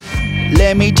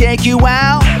Let me take you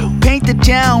out, paint the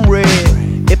town red.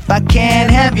 If I can't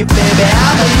have you, baby,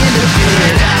 I'm in the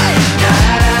bed.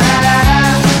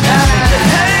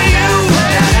 Hey you,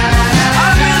 I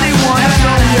really wanna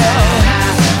know ya.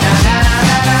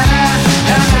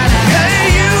 Hey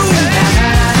you,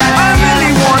 I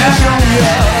really wanna know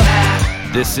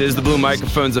ya. This is the Blue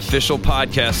Microphone's official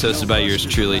podcast hosted by yours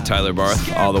truly, Tyler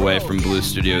Barth, all the way from Blue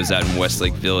Studios out in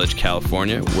Westlake Village,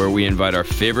 California, where we invite our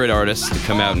favorite artists to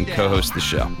come out and co-host the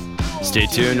show. Stay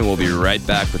tuned and we'll be right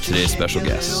back with today's special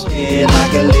guests.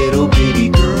 Like a little bitty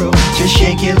girl, just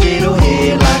shake your little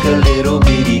head like a little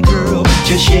bitty girl.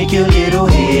 Just shake your little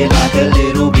head like a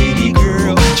little bitty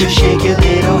girl. Just shake your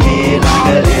little head like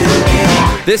a little bitty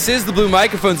girl. This is the Blue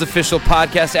Microphone's official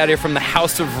podcast out here from the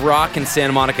House of Rock in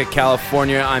Santa Monica,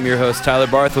 California. I'm your host, Tyler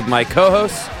Barth, with my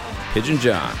co-host, Pigeon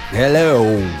John.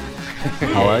 Hello.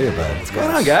 How are you, bud? What's going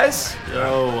on, guys?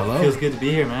 Yo, hello. Feels good to be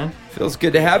here, man. Feels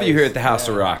good to have you here at the House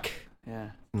of Rock.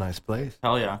 Yeah. Nice place.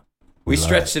 Hell yeah. We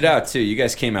stretched it out, too. You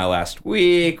guys came out last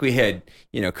week. We had,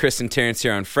 Chris and Terrence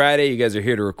here on Friday. You guys are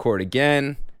here to record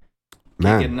again.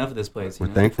 Can't get Man, enough of this place. we're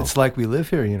thankful. It's like we live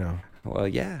here, you know. Well,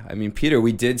 yeah. I mean, Peter,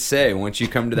 we did say once you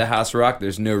come to the House of Rock,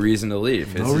 there's no reason to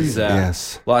leave. This is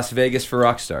Yes, Las Vegas for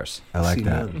rock stars. I like See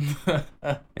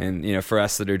that. And, for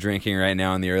us that are drinking right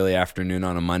now in the early afternoon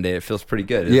on a Monday, it feels pretty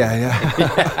good. Yeah.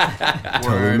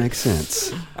 Totally Word. makes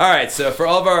sense. All right, so for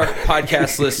all of our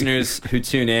podcast listeners who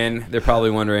tune in, they're probably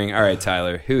wondering, all right,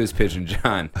 Tyler, who is Pigeon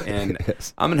John? And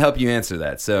Yes. I'm going to help you answer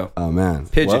that. So, Oh, man.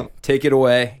 Pigeon, Well, take it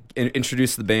away.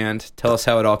 Introduce the band. Tell us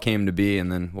how it all came to be,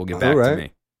 and then we'll get back All to right.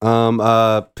 me.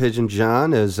 Pigeon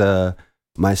John is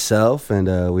myself,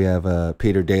 and we have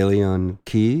Peter Daly on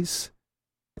keys,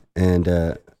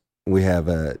 and we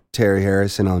have Terry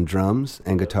Harrison on drums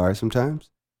and guitar sometimes,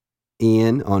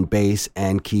 Ian on bass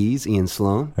and keys, Ian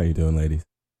Sloan, How you doing, ladies?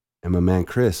 and my man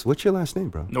Chris. What's your last name,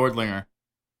 bro? Nordlinger.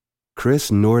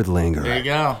 Chris Nordlinger. There you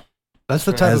go. That's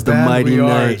the type As of the band mighty we are.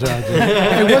 knight. John.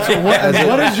 Hey,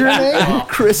 what is your name?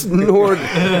 Chris Nord,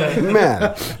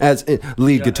 man, as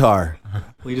lead guitar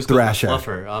We just go with Thrasher.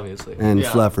 Fluffer, obviously. and Yeah.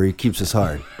 Fluffer. He keeps us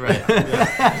hard. Right.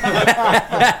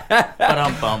 Yeah.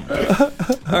 Ba-dum-bum.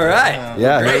 All right.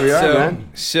 Yeah, Great. here we are, so, man.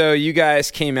 so you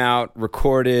guys came out,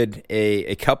 recorded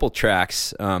a couple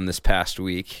tracks this past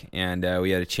week, and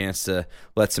we had a chance to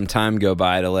let some time go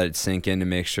by to let it sink in to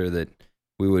make sure that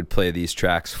we would play these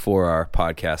tracks for our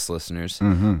podcast listeners.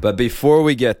 Mm-hmm. But before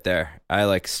we get there, I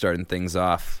like starting things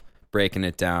off, breaking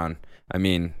it down. I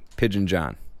mean, Pigeon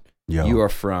John, Yo. you are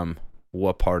from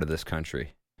what part of this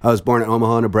country? I was born in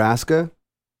Omaha, Nebraska,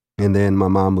 and then my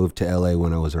mom moved to LA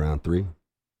when I was around 3.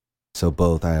 So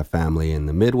both I have family in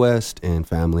the Midwest and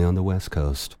family on the West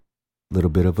Coast. Little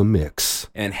bit of a mix.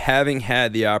 And having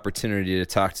had the opportunity to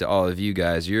talk to all of you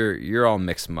guys, you're all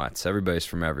mixed mutts. Everybody's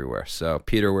from everywhere. So,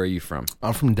 Peter, where are you from?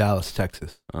 I'm from Dallas,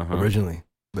 Texas, Uh-huh. originally,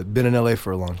 but been in LA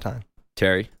for a long time.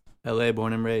 Terry? LA,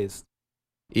 born and raised.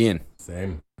 Ian?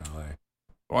 Same. LA.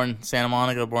 Born Santa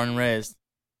Monica, born and raised.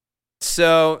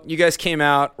 So, you guys came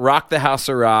out, rocked the House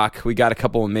of Rock. We got a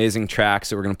couple amazing tracks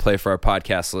that we're going to play for our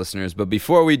podcast listeners. But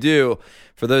before we do,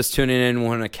 for those tuning in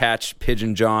want to catch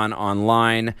Pigeon John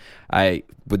online, I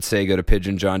would say go to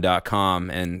pigeonjohn.com.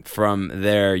 And from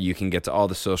there, you can get to all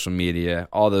the social media,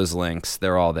 all those links.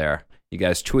 They're all there. You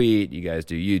guys tweet, you guys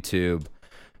do YouTube,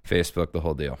 Facebook, the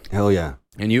whole deal. Hell yeah.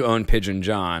 And you own Pigeon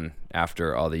John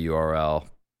after all the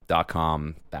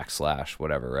URL.com /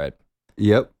 whatever, right?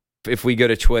 Yep. If we go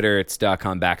to Twitter, it's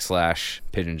 .com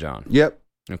 / Pigeon John. Yep.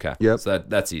 Okay. Yep. So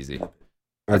that's easy.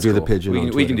 I That's do the cool. pigeon. We on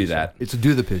can, we can Twitter, do that. It's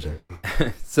Do the Pigeon.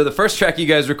 So the first track you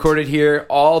guys recorded here,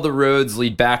 All the Roads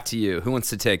Lead Back to You. Who wants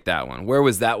to take that one? Where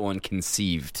was that one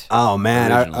conceived? Oh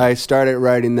man, Originally. I started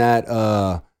writing that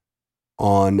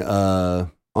on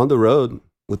the road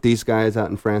with these guys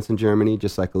out in France and Germany,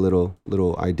 just like a little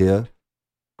idea,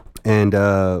 and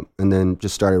then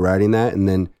just started writing that, and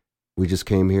then we just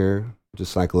came here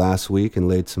just like last week and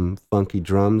laid some funky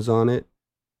drums on it,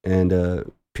 and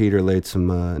Peter laid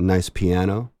some nice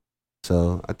piano.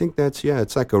 So I think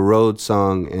it's like a road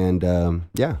song, and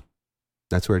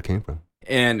that's where it came from.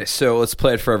 And so let's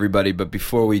play it for everybody. But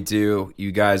before we do,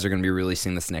 you guys are going to be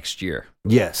releasing this next year.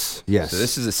 Yes. So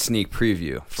this is a sneak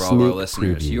preview for all of our Sneak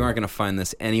listeners. preview. You aren't going to find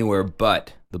this anywhere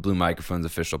but the Blue Microphone's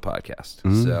official podcast.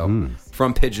 Mhm. So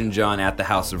from Pigeon John at the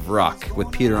House of Rock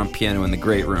with Peter on piano in the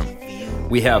great room,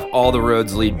 we have All the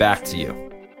Roads Lead Back to You.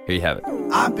 Here you have it.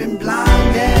 I've been blind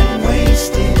and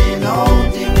wasted in all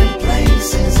different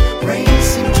places,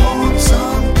 racing towards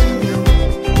something new.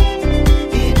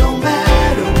 It don't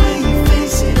matter where you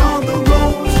face it, all the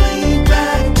roads lead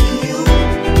back to you.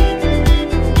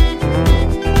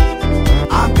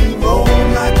 I've been rolled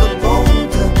like a boat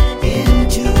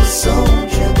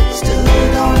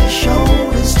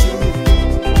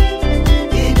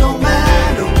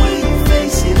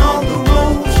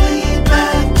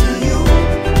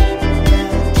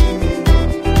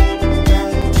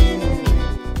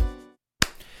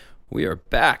We are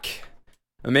back.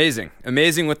 Amazing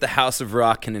what the House of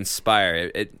Rock can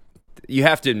inspire. You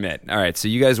have to admit. All right, so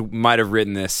you guys might have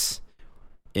written this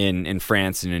in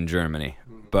France and in Germany,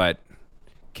 but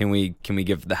can we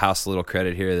give the house a little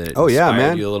credit here that it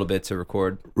inspired you a little bit to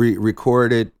record?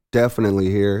 Recorded definitely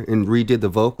here and redid the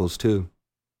vocals too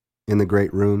in the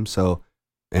great room. So,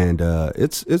 and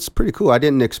it's pretty cool. I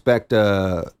didn't expect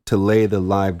to lay the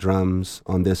live drums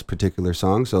on this particular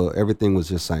song, so everything was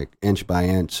just like inch by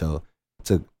inch. So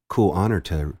it's a cool honor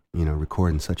to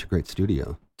record in such a great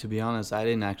studio. To be honest, I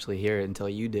didn't actually hear it until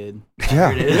you did.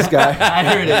 Yeah, this guy. I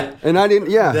heard it. And I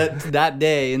didn't. Yeah, that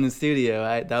day in the studio,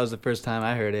 that was the first time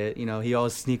I heard it. He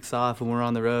always sneaks off when we're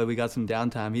on the road. We got some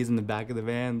downtime. He's in the back of the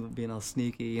van, being all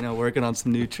sneaky. Working on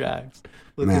some new tracks.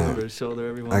 Looking over his shoulder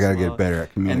every once in a while. I gotta get better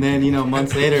at communicating. And then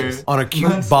months later, on a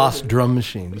cute Boss drum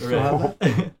machine.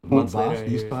 Right. Months later, I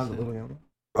hear it,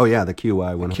 oh yeah, the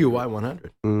QY 100. QY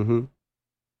 100. Mm-hmm.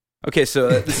 Okay, so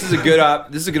this is a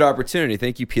good opportunity.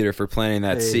 Thank you, Peter, for planting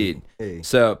that seed. Hey.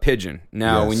 So, Pigeon.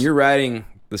 Now, Yes. when you're writing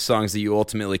the songs that you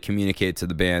ultimately communicate to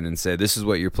the band and say, "This is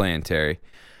what you're playing, Terry,"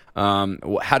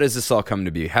 how does this all come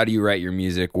to be? How do you write your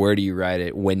music? Where do you write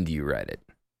it? When do you write it?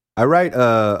 I write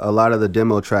a lot of the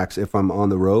demo tracks if I'm on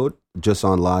the road, just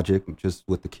on Logic, just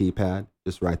with the keypad.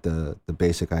 Just write the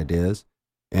basic ideas,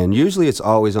 and usually it's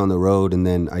always on the road. And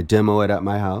then I demo it at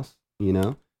my house.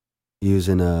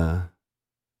 Using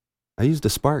I use the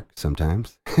Spark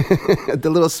sometimes, the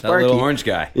little Sparky, That little orange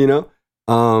guy.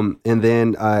 And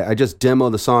then I just demo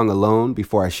the song alone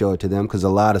before I show it to them because a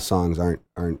lot of songs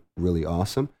aren't really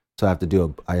awesome. So I have to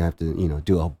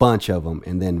do a bunch of them,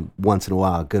 and then once in a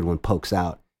while a good one pokes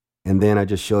out, and then I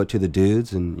just show it to the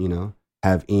dudes, and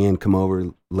have Ian come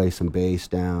over, lay some bass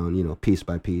down, piece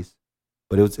by piece.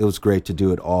 But it was great to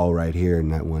do it all right here in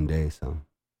that one day. So.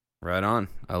 Right on.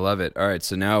 I love it. All right,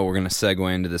 so now we're going to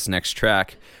segue into this next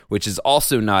track, which is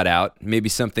also not out, maybe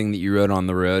something that you wrote on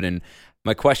the road. And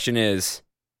my question is,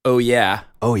 Oh Yeah.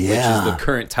 Oh, yeah. Which is the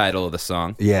current title of the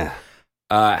song. Yeah.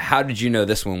 How did you know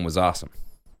this one was awesome?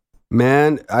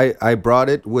 Man, I brought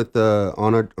it with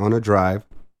on a drive,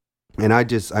 and I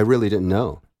really didn't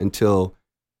know until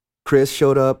Chris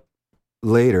showed up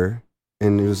later,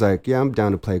 and he was like, "Yeah, I'm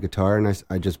down to play guitar," and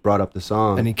I just brought up the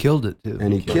song, And he killed it, too.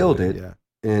 And he killed it. Yeah.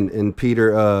 And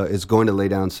Peter is going to lay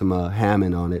down some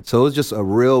Hammond on it, so it was just a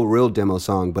real demo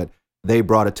song, but they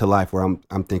brought it to life where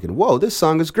I'm thinking, whoa, this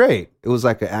song is great. It was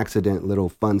like an accident little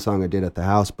fun song I did at the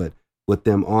house, but with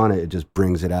them on it, it just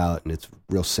brings it out, and it's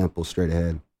real simple, straight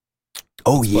ahead.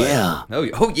 Oh yeah. Oh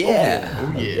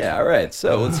yeah. Oh yeah. All right,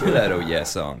 so let's hear that Oh Yeah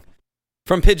song.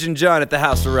 From Pigeon John at the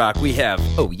House of Rock, we have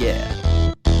Oh Yeah.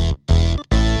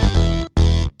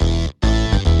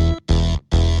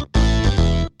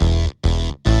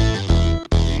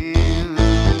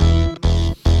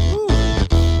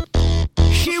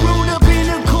 She rode up in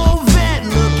a Corvette,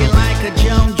 looking like a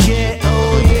jump jet.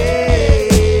 Oh yeah.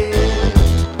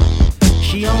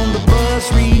 She on the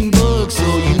bus reading books,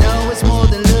 so you know it's more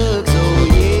than looks. Oh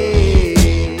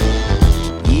yeah.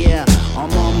 Yeah,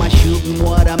 I'm on my shooting,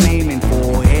 what I'm aiming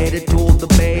for, headed toward the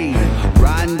bay.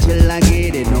 Riding till I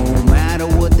get it, no matter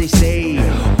what they say.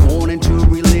 Born into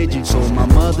religion, so my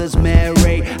mother's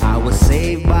Mary. I was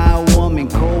saved by a woman,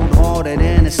 cold-hearted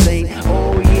and a saint.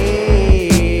 Oh yeah.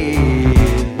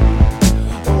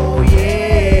 Oh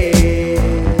yeah.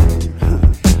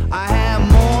 I have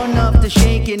more than enough to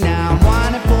shake it now. I'm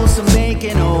whining for some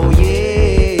bacon. Oh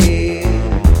yeah.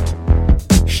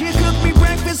 She cooked me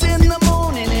breakfast in the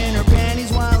morning in her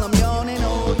panties while I'm yawning.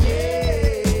 Oh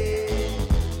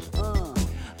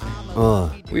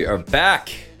yeah. We are back.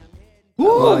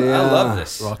 Oh, I yeah. love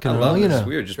this. Rock I and love roll, this.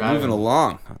 We are just moving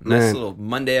along. Nice Man. little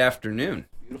Monday afternoon.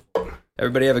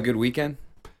 Everybody have a good weekend?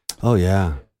 Oh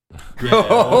yeah.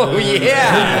 Oh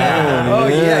yeah. Oh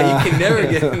yeah. You can never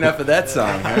get enough of that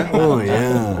song, huh? Oh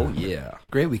yeah. Oh yeah.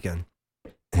 Great weekend.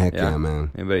 Heck Yeah. yeah,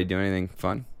 man. Anybody do anything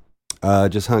fun?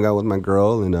 Just hung out with my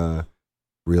girl and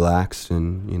relaxed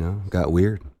and got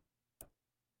weird.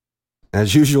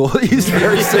 As usual, he's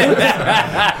very similar.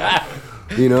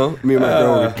 Me and my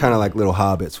girl were kind of like little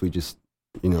hobbits. We just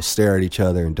stare at each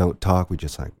other and don't talk. We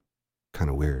just like kind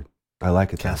of weird. I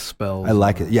like it. though. Cast spells. I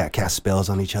like it. Yeah, cast spells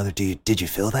on each other. Did you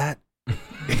feel that?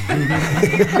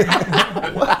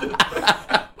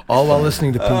 All while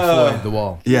listening to Pink Floyd, The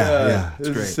Wall. Yeah. This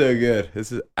It's great. is so good.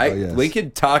 This is yes. We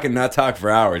could talk and not talk for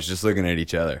hours just looking at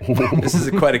each other. This is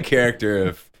quite a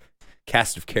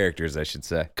cast of characters, I should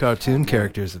say. Cartoon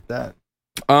characters at that.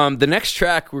 The next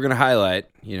track we're gonna highlight,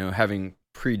 having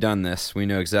pre-done this, we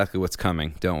know exactly what's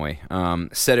coming, don't we?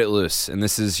 Set It Loose, and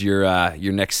this is your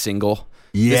next single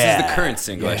This is the current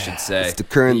single, I should say. It's the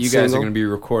current You guys are single. going to be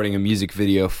recording a music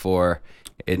video for.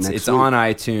 It's Next on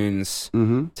iTunes.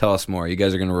 Mm-hmm. Tell us more. You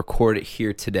guys are going to record it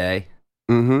here today.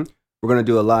 Mm-hmm. We're gonna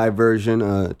do a live version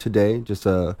today. Just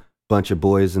a bunch of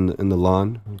boys in the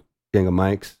lawn, gang of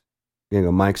mics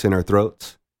in our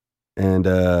throats, and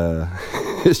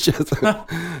it's just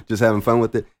having fun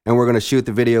with it. And we're gonna shoot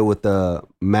the video with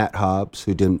Matt Hobbs,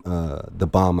 who did the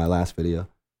bomb my last video.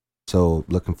 So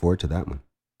looking forward to that one.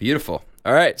 Beautiful.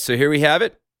 All right, so here we have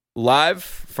it, live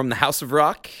from the House of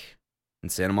Rock in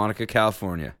Santa Monica,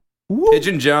 California. Woo.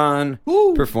 Pigeon John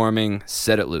Woo. performing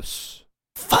 "Set It Loose."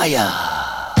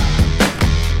 Fire.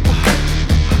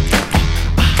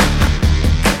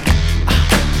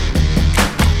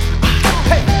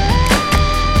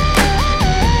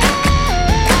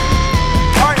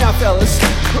 Fellas,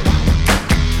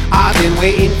 I've been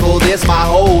waiting for this my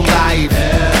whole life.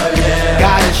 Hell yeah.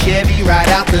 Got a Chevy right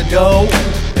out the door.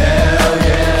 Hell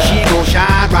yeah. She gon'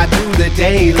 shine right through the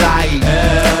daylight.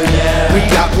 Hell yeah. We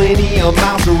got plenty of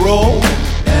miles to roll.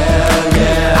 Hell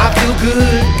yeah. I feel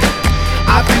good,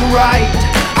 I feel right,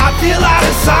 I feel out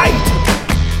of sight.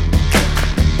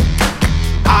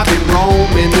 I've been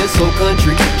roaming this whole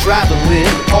country, traveling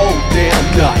all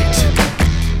damn night.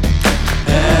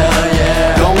 Hell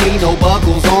yeah. Don't need no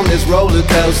buckles on this roller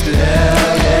coaster.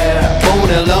 Hell yeah. Born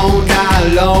alone, die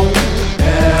alone.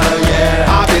 Hell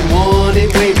yeah. I've been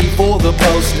wanted way before the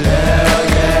poster. Hell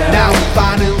yeah. Now I'm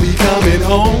finally coming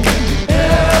home.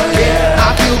 Hell yeah.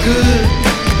 I feel good,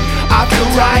 I feel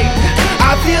right,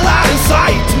 I feel out of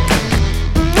sight.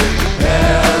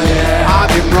 Hell yeah.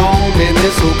 I've been roaming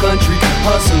this whole country,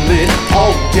 hustling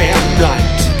all damn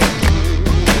night.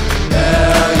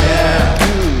 Hell yeah.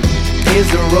 Here's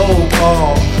the roll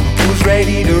call. Who's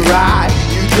ready to ride?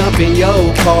 You jump in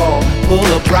your car, pull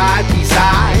up right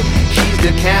beside. She's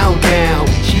the countdown.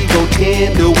 She go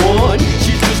 10 to 1.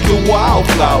 She's just a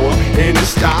wildflower, and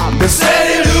it's time to set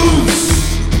it loose.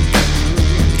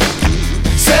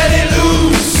 Set it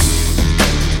loose.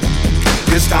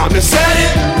 It's time to set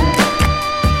it.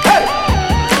 Hey.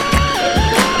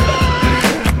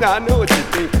 Now I know what you're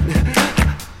thinking.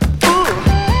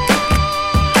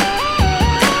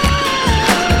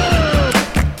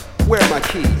 Where are my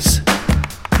keys?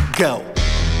 Go.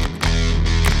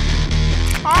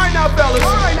 Alright now, fellas.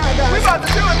 Alright now, guys. We about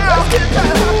to do it now. Let's get it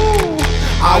done.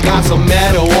 I got some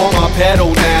metal on my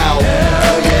pedal now.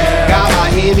 Hell yeah. Got my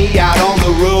Hemi out on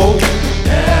the road.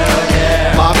 Hell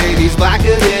yeah. My baby's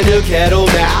blacker than a kettle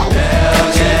now.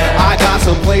 Hell yeah. I got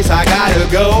some place I gotta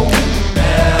go.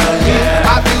 Hell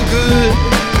yeah. I feel good.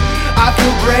 I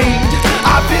feel great.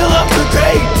 I feel up to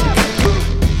date.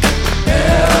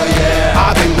 Hell yeah.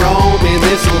 I've been roaming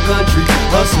this whole country,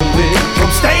 hustling from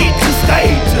state to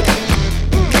state.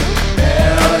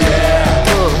 Hell yeah.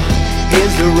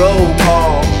 Here's the roll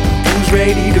call. Who's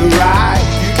ready to ride?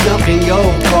 You jump in your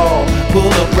car, pull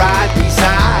up right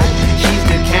beside. She's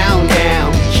the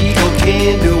countdown. She go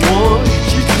 10 to 1.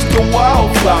 She's just a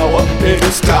wildflower, and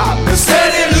it's time to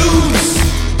set it loose.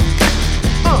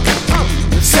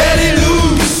 Set it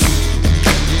loose.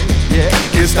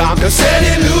 Yeah, it's time to set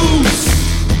it loose.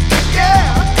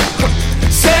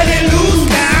 Set it loose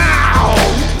now.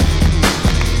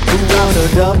 Who want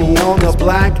a double on the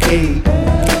black 8?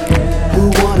 Who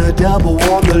want a double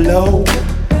on the low?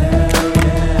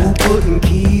 Who putting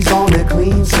keys on the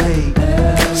clean slate?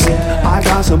 See, I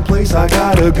got some place I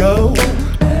gotta go.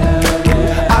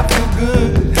 I feel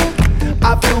good,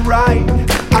 I feel right,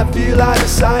 I feel out of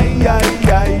sight.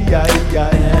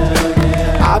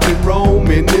 I've been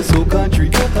roaming this whole country,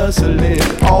 hustling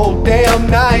all damn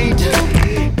night.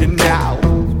 And now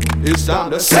it's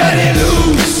time to set it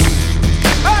loose.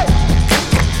 Hey!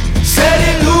 Set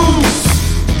it loose.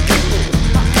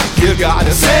 You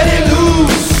gotta set it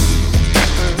loose.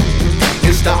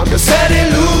 It's time to set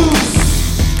it loose.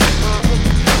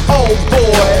 Oh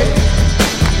boy.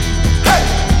 Hey!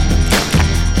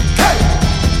 Hey!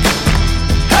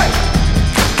 Hey!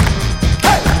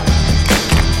 Hey!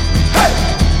 Hey!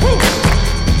 Woo!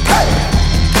 Hey!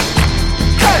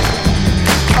 Hey!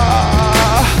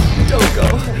 Don't go.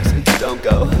 Don't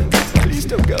go. Please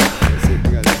don't go.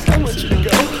 I want you to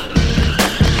go.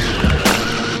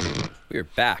 We're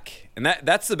back, and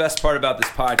that's the best part about this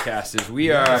podcast is we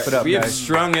have guys.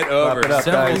 strung it over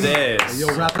several days Yo,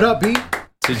 wrap it up, B.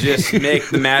 to just make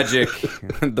the magic,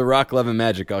 the rock, love, and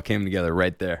magic all came together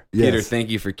right there. Yes. Peter, thank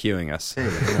you for cueing us. Hey,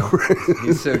 you know,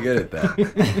 He's so good at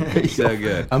that. He's so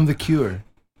good. I'm the cure.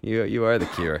 You are the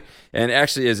cure. And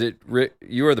actually,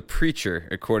 you are the preacher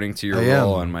according to your I am.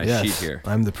 role on my Yes, sheet here.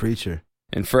 I'm the preacher.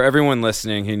 And for everyone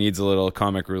listening who needs a little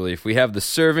comic relief, we have the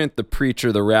servant, the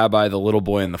preacher, the rabbi, the little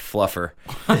boy, and the fluffer.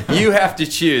 You have to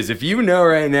choose. If you know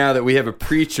right now that we have a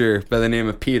preacher by the name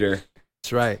of Peter,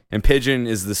 That's right. and Pigeon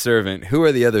is the servant, who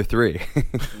are the other three?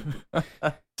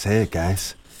 Say it,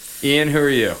 guys. Ian, who are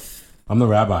you? I'm the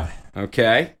rabbi.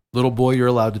 Okay. Little boy, you're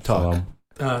allowed to talk.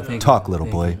 Talk, little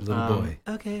boy. Little boy.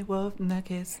 Okay, well, in that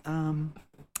case,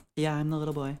 yeah, I'm the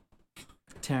little boy.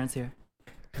 Terrence here.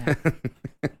 Yeah.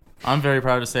 I'm very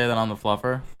proud to say that I'm the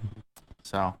fluffer.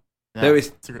 So, yeah, They always-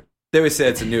 it's a great- They always say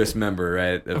it's the newest member,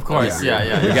 right? Of course, Yeah.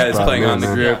 yeah. You guys Probably playing on is, the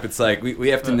huh? group. It's like we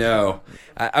have to know.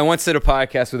 I once did a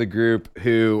podcast with a group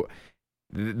who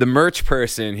the merch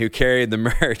person who carried the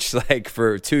merch like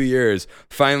for 2 years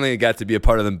finally got to be a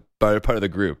part of the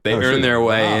group. They earned shit. their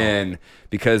way Wow. in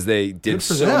because they did Good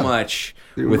for so them. much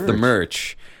Good with the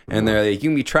merch. merch. And they're like, you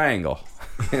can be triangle.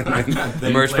 And then the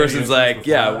merch played person's against like, us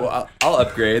yeah, before. well, I'll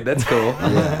upgrade. That's cool.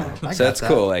 Yeah. I So got that's that.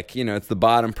 cool. Like, it's the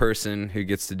bottom person who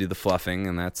gets to do the fluffing,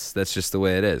 and that's just the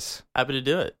way it is. happy to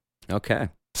do it. Okay.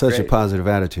 Such Great. a positive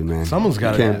attitude, man. Someone's You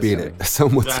gotta can't do beat it. it.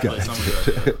 Someone's Exactly, got someone's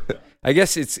it. I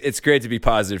guess it's great to be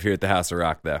positive here at the House of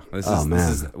Rock, though. This Oh, is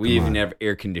man. we Come even on. have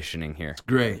air conditioning here.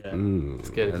 Great. Mm.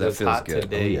 It's good. 'cause That it's feels hot good. Oh,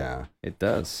 today. yeah. It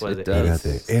does. What is It it? I does.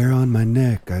 got the air on my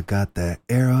neck. I got the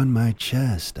air on my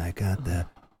chest. I got the.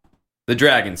 The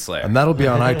Dragon Slayer. And that'll be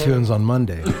on iTunes on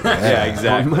Monday. Yeah, exactly.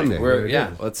 On Monday.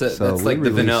 That's it. So That's we like the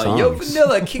release vanilla. Yo, songs.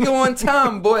 vanilla, kick it one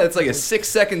time, boy. It's like a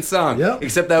 6-second song. Yep.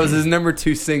 Except that was his number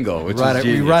 2 single, which is genius,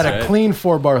 We write right? a clean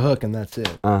 4-bar hook, and that's it.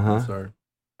 Uh-huh. Sorry.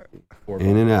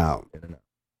 In and out.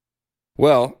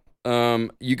 Well,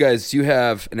 you guys, you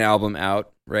have an album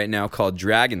out right now called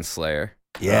Dragon Slayer.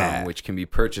 Yeah. Which can be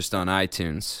purchased on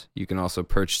iTunes. You can also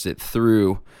purchase it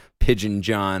through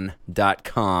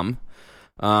pigeonjohn.com.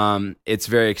 It's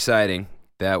very exciting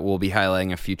that we'll be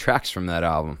highlighting a few tracks from that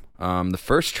album. The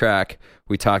first track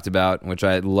we talked about, which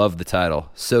I love the title,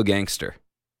 So Gangster.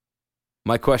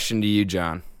 My question to you,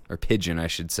 John, or Pigeon, I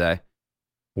should say,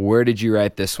 where did you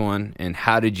write this one, and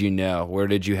how did you know? Where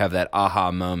did you have that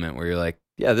aha moment where you're like,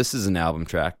 yeah, this is an album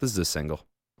track. This is a single.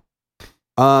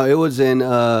 It was in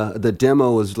the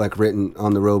demo was like written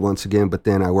on the road once again, but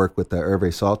then I worked with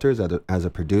Hervé Salters as a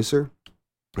producer.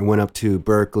 I went up to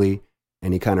Berkeley,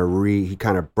 and he kind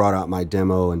of brought out my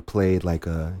demo and played like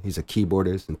he's a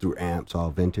keyboardist and threw amps,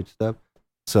 all vintage stuff.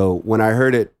 So when I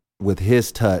heard it with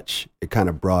his touch, it kind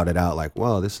of brought it out like,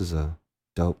 wow, this is a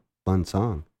dope, fun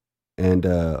song. And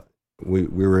we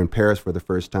were in Paris for the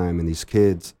first time, and these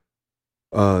kids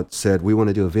said, we want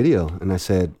to do a video. And I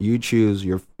said, you choose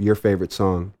your favorite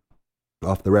song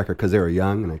off the record, because they were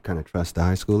young, and I kind of trust the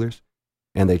high schoolers.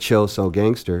 And they chose So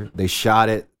Gangster. They shot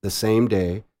it the same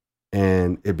day,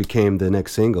 and it became the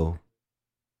next single.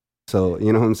 So,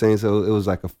 you know what I'm saying? So it was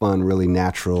like a fun, really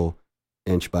natural,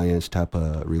 inch-by-inch type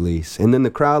of release. And then the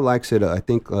crowd likes it, I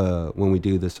think, when we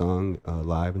do the song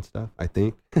live and stuff, I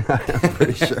think. I'm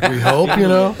pretty sure. We hope, you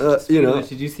know.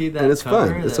 Did you see that and it's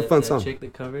cover? fun. It's a fun that song. chick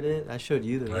that covered it? I showed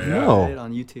you the No. right,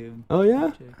 on YouTube. Oh, yeah?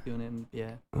 Chick doing it,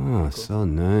 yeah. Oh, Cool. so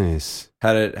nice.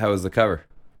 How was the cover?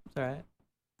 It's all right.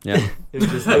 Yeah. It was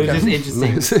just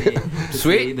interesting to see,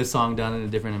 Sweet. see the song done in a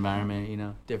different environment,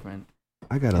 different.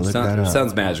 I got to look that up.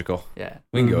 Sounds magical. Yeah.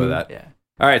 We can go with Mhm. that. Yeah.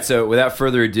 All right, so without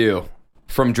further ado,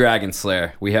 from Dragon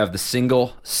Slayer, we have the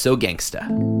single So Gangsta.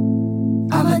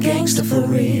 I'm a gangster for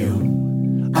real.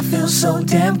 I feel so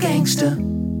damn gangster.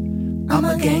 I'm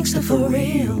a gangster for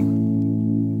real.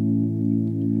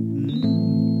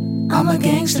 I'm a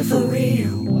gangster for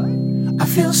real. I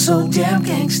feel so damn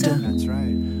gangster. That's right.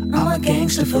 I'm a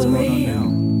gangster for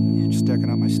real. You're stacking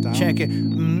up my style. Check it.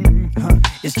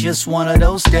 It's just one of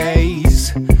those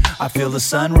days. I feel the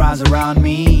sun rise around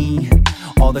me.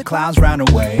 All the clouds round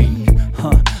away.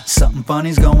 Something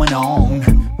funny's going on.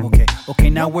 Okay,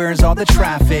 now where's all the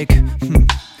traffic?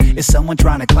 Is someone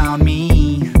trying to clown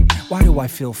me? Why do I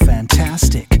feel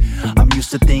fantastic? I'm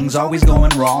used to things always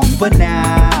going wrong, but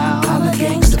now I'm a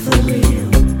gangster for real.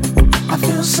 I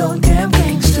feel so damn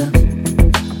gangster.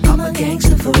 I'm a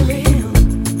gangster for real.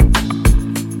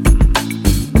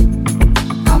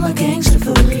 I'm a gangster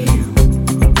for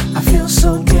real. I feel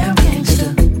so damn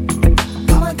gangster.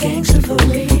 I'm a gangster for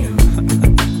real.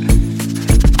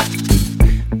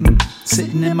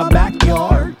 Sitting in my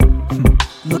backyard,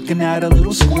 looking at a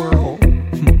little squirrel.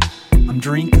 I'm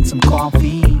drinking some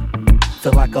coffee,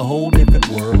 feel like a whole different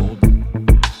world.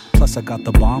 Plus I got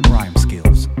the bomb rhyme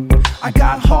skills. I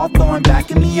got Hawthorne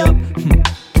backing me up.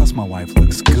 Plus my wife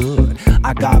looks good.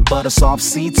 I got butter soft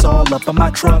seats all up in my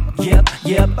truck. Yep,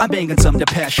 I'm banging some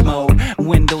Depeche Mode.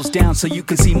 Windows down so you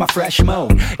can see my fresh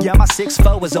mode. Yeah, my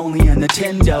 6'4" is only a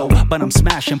Nintendo, but I'm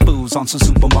smashing fools on some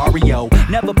Super Mario.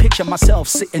 Never picture myself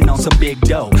sitting on some big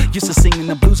dough. Used to singing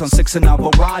the blues on 6 and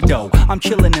Alvarado. I'm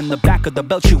chilling in the back of the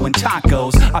belt chewing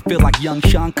tacos. I feel like young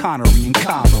Sean Connery in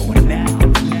Cabo. And now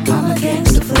I'm a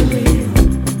gangster for real.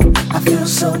 I feel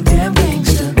so damn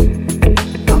gangster.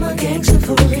 I'm a gangster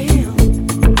for real.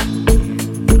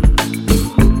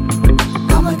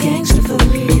 I'm a gangster for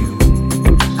real.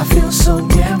 I feel so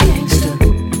damn gangster.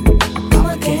 I'm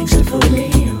a gangster for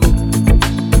real.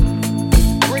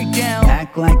 Break down.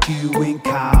 Act like you in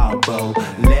Cabo.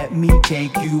 Let me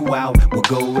take you out. We'll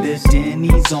go to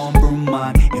Denny's on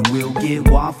Vermont and we'll get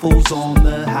waffles on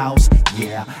the house.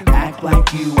 Yeah, act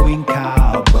like you in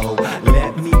Cabo.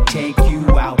 Let me take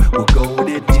you out. We'll go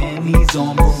to Denny's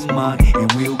on Vermont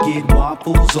and we'll get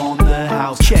waffles on the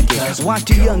house. Check it. Watch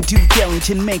the young Duke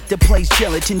Ellington make the place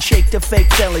gelatin. Shake the fake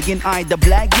Felligan, eye the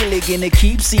black Gilligan. And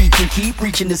keep seeking, keep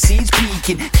reaching, the seeds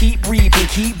peeking. Keep reaping,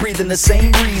 keep breathing, the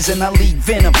same reason I leak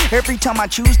venom. Every time I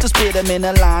choose to spit them in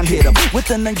a line, hit them with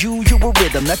an unusual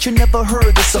rhythm that you never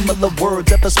heard of. Similar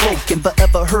words ever spoken, but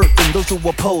ever heard from those who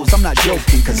oppose. I'm not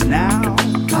joking, cause now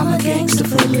I'm a gangster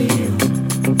for real.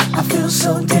 I feel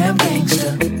so damn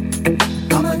gangster.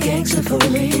 I'm a gangster for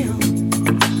real.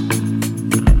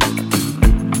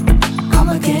 I'm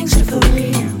a gangster for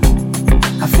real.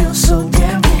 I feel so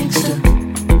damn gangster.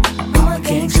 I'm a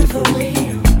gangster for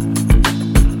real.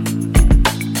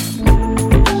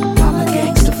 I'm a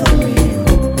gangster for real.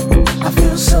 I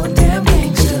feel so damn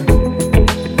gangster.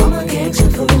 I'm a gangster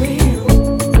for real.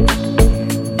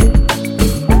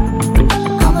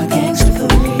 I'm a gangster for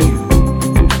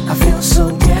real. I feel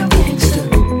so damn gangster.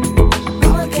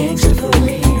 I'm a gangster for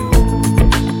real.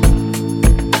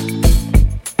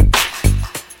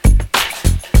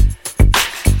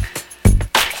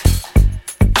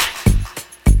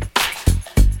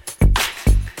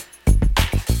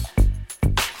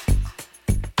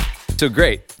 So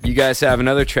great. You guys have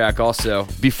another track also,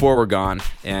 Before We're Gone,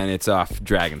 and it's off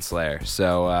Dragon Slayer.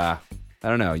 So, I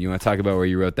don't know. You want to talk about where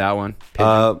you wrote that one?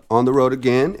 On the road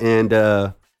again, and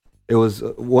it was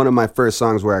one of my first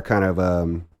songs where I kind of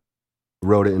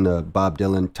wrote it in a Bob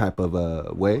Dylan type of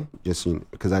way, just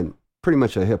because I'm pretty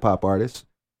much a hip hop artist.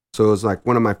 So it was like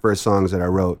one of my first songs that I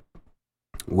wrote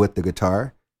with the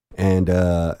guitar, and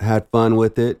had fun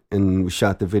with it, and we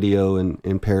shot the video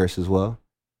in Paris as well.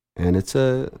 And it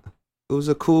was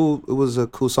a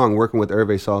cool song. Working with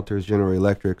Hervé Salters, General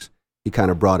Electrics, he kind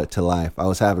of brought it to life. I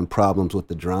was having problems with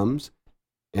the drums,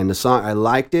 and the song, I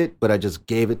liked it, but I just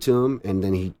gave it to him, and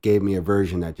then he gave me a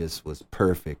version that just was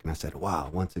perfect. And I said, wow,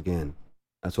 once again.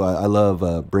 That's why I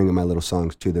love bringing my little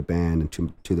songs to the band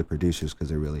and to the producers, because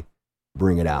they really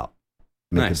bring it out.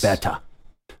 Make it better.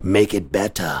 Make it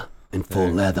better in full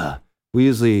leather. We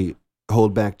usually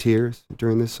hold back tears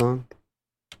during this song.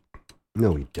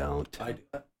 No, we don't. I do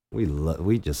that.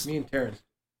 We just... Me and Terrence.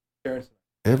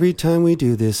 Every time we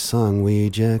do this song, we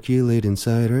ejaculate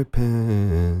inside our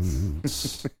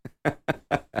pants. All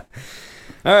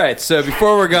right, so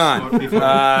Before We're Gone,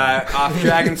 off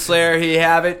Dragon Slayer, here you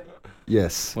have it.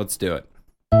 Yes. Let's do it.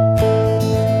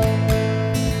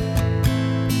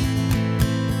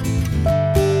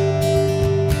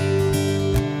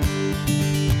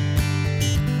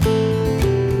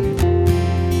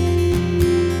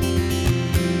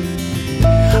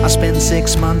 I spent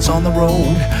 6 months on the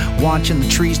road, watching the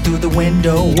trees through the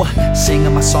window,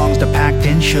 singing my songs to packed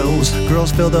in shows.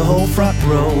 Girls fill the whole front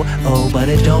row. Oh, but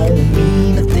it don't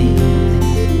mean a thing.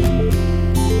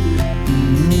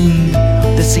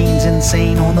 The scene's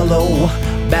insane on the low.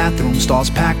 Bathroom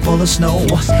stalls packed full of snow.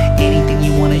 Anything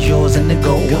you want is yours and to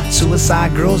go.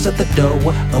 Suicide girls at the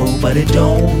door. Oh, but it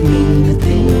don't mean a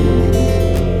thing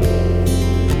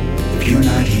if you're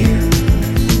not here.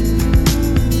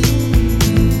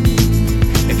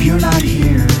 If you're not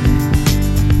here,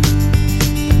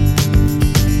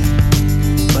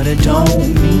 but it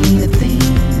don't mean a thing.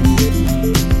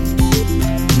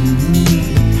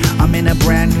 I'm in a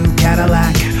brand new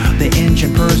Cadillac. The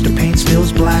engine purrs, the paint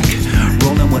spills black.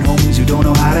 Rolling with homies who don't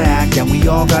know how to act, and we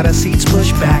all got our seats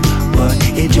pushed back, but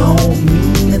it don't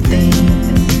mean a thing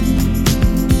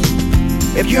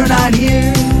if you're not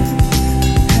here.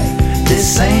 Hey,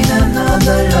 this ain't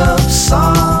another love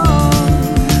song.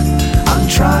 I'm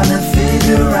trying to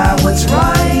figure out what's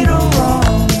right or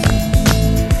wrong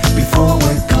before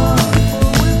we're gone.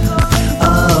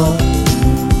 Oh,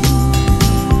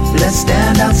 let's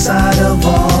stand outside of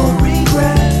all regret.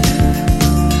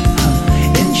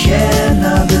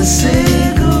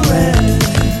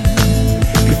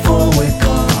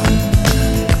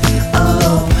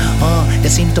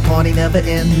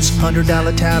 friends,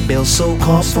 $100 tab bills,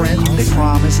 so-called friends. They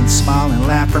promise and smile and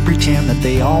laugh and pretend that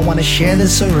they all want to share the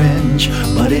syringe,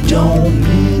 but it don't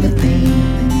mean a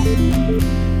thing.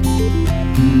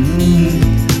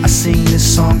 I sing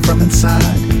this song from inside,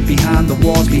 behind the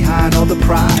walls, behind all the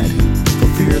pride, for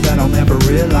fear that I'll never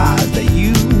realize that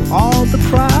you are the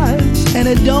prize, and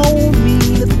it don't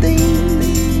mean a thing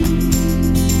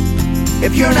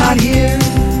if you're not here.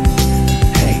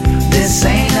 Hey, this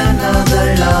ain't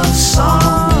another love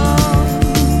song.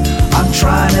 I'm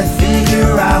trying to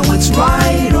figure out what's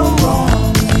right or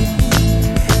wrong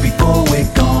before we're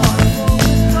gone.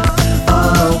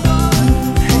 Oh,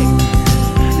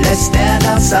 hey, let's stand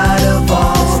outside of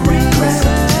all regret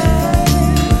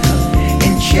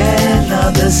and share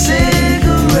another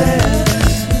cigarette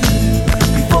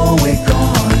before we're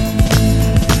gone.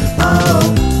 Oh,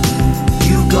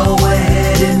 you go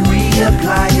ahead and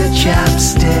reapply your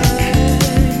chapstick.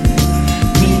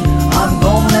 Me, I'm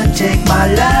gonna take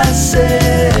my last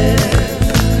sip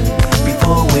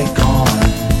before we're gone.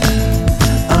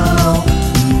 Oh,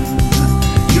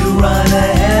 you run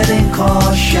ahead and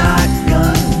call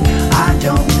shotgun. I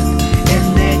don't,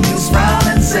 and then you frown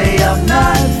and say I'm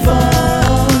not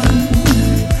fun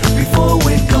before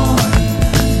we're gone.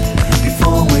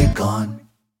 Before we're gone.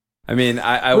 I mean,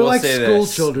 I We're will like say school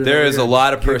this. children There over is a here,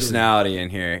 lot of giggling. personality in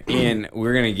here. Ian,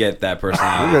 we're going to get that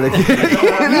personality. We're gonna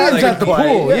get Ian's at the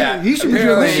pool. Yeah, he should be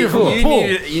doing this Apparently, shit from the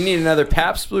pool. you need another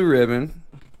Pabst Blue Ribbon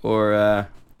or I'm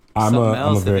Something a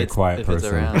else if very it's- quiet if it's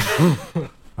person. around.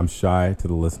 I'm shy to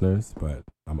the listeners, but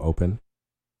I'm open.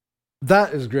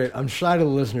 That is great. I'm shy to the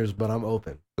listeners, but I'm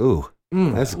open. Ooh,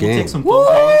 that's We'll game. take some phone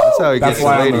calls. That's how he That's gets the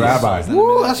why I'm the ladies. rabbi.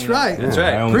 Woo, that's right. Yeah. That's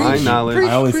right. I only, My knowledge.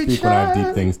 I only Preach, speak when I have preach,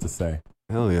 deep things to say.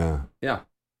 Hell yeah.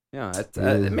 Yeah,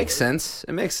 it makes sense.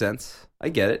 It makes sense. I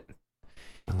get it.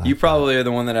 I like You that. probably are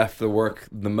the one that have to work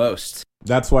the most.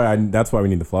 That's why we need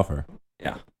the fluffer.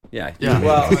 Yeah. Yeah.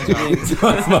 Well, I mean,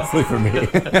 That's mostly for me.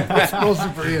 That's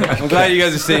mostly for you. I'm glad you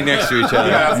guys are sitting next to each other.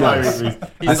 that's why we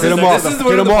This Hit is- 'em off. This is Hit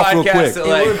one of 'em the off real podcasts quick. that,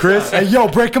 like, Chris. Hey, yo,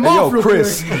 break him Hey, off yo, real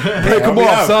Chris. quick. Break him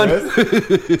off,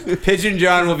 son. Pigeon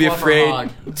John will be Fluffer afraid hog.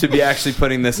 to be actually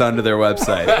putting this onto their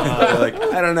website. They're like,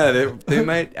 I don't know. They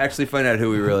might actually find out who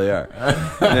we really are.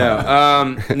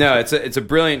 No, it's a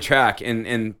brilliant track,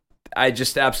 and I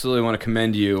just absolutely want to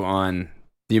commend you on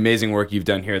the amazing work you've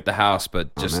done here at the house.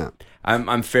 But just man.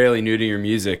 I'm fairly new to your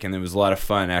music, and it was a lot of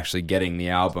fun actually getting the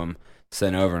album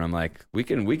sent over. And I'm like, we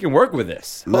can work with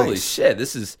this. Holy Nice. shit,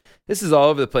 this is all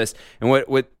over the place. And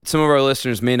what some of our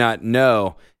listeners may not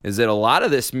know is that a lot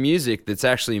of this music that's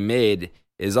actually made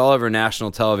is all over national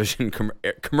television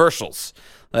commercials.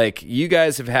 Like, you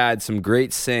guys have had some great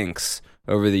syncs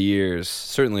over the years,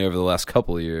 certainly over the last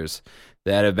couple of years,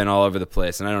 that have been all over the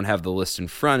place. And I don't have the list in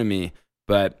front of me,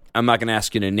 but I'm not going to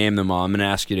ask you to name them all. I'm going to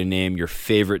ask you to name your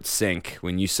favorite sync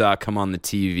when you saw it come on the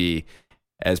TV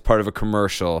as part of a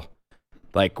commercial,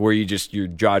 like where your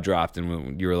jaw dropped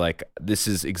and you were like, this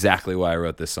is exactly why I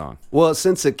wrote this song. Well,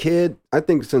 since a kid, I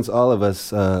think since all of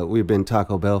us, we've been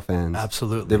Taco Bell fans.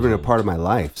 Absolutely. They've been a part of my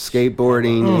life.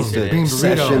 Skateboarding, used to Bean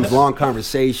sessions, burritos. long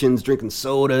conversations, drinking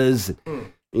sodas.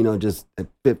 You know, just at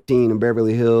 15 in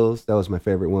Beverly Hills. That was my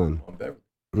favorite one.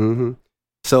 Mm-hmm.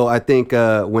 So I think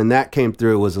when that came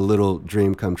through, it was a little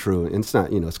dream come true. And it's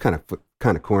not, it's kind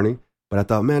of corny. But I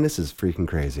thought, man, this is freaking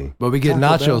crazy. But we get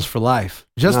Taco nachos Bell. for life.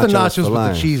 Just the Nachos nachos for with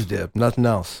life. the cheese dip. Nothing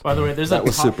else. By the way, there's That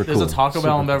was super there's cool. a Taco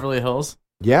Bell in Super Beverly Hills.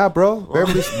 Yeah, bro.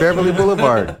 Beverly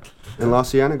Boulevard in La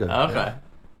Cienega. Okay.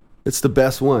 It's the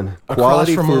best one. Across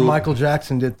Quality from food. where Michael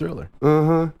Jackson did Thriller.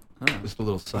 Uh-huh. Just a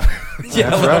little side.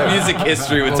 Yeah, a little music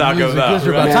history with Taco Music Bell.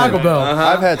 history about Man. Taco Bell. Uh-huh.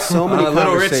 I've had so many Little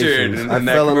conversations. Richard in I that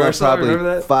fell in love commercial, remember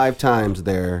probably that? 5 times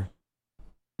there.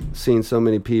 Seen so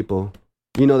many people.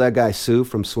 You know that guy Sue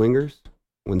from Swingers?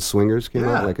 When Swingers came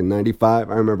out, like in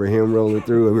 '95, I remember him rolling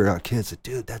through, and we were all kids. Said,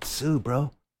 dude, that's Sue,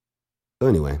 bro. So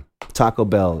anyway, Taco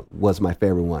Bell was my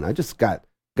favorite one. I just got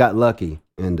lucky,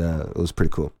 and it was pretty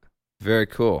cool. Very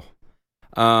cool.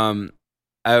 I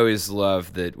always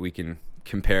love that we can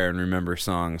compare and remember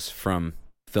songs from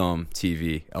film,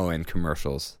 TV, and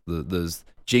commercials. Those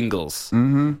jingles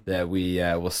that we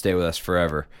will stay with us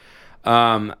forever.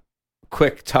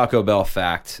 Quick Taco Bell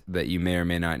fact that you may or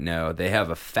may not know: they have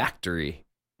a factory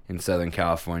in Southern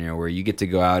California where you get to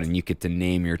go out and you get to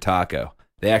name your taco.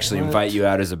 They actually invite you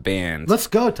out as a band. Let's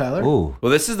go, Tyler. Ooh, Well,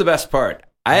 this is the best part.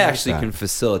 I like actually that. can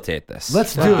facilitate this.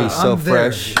 Let's do that'd it. be so I'm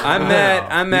there. fresh. I met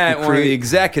one of the create-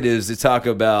 executives at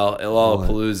Taco Bell at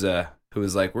Lollapalooza who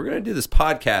was like, "We're gonna do this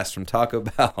podcast from Taco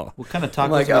Bell." What kind of tacos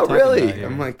I'm like, are we "Oh, talking really?" about here?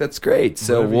 I'm like, "That's great."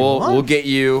 So Whatever you want. we'll get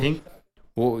you. Pink?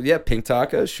 Well, yeah, pink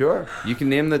taco, sure. You can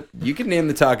name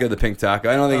the taco the pink taco.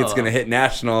 I don't think it's going to hit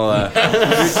national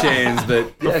food chains,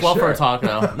 but The fluffer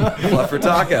taco. Fluffer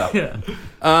taco. Yeah.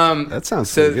 That sounds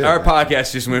So good. our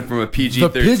podcast just went from a PG-13 The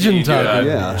pigeon taco.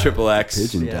 Yeah. triple X,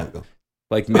 Pigeon Yeah. taco.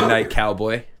 like Midnight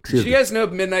Cowboy. Excuse Did you me. guys know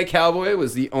Midnight Cowboy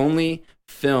was the only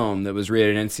film that was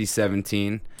rated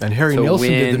NC-17? And Harry To Nilsson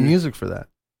did the win- music for that.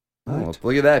 Oh,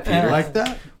 look at that, Peter. Yeah. Like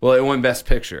that? Well, it won Best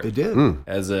Picture They did.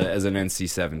 as an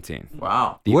NC-17.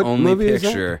 Wow. The What only movie is that?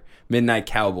 picture, Midnight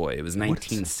Cowboy. It was What is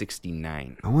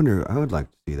 1969. I wonder. I would like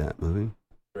to see that movie.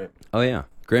 Oh yeah,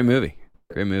 great movie.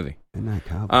 Great movie. Midnight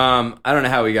Cowboy. I don't know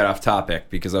how we got off topic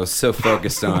because I was so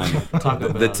focused on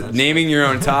Taco Bell. naming your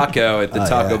own taco at the Oh,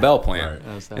 Taco yeah. Bell plant,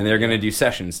 Right. and they're gonna do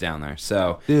sessions down there.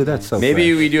 So Dude, that's so. maybe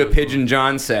fresh. we do a Pigeon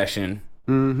John session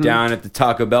Mhm. down at the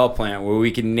Taco Bell plant where we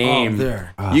can name.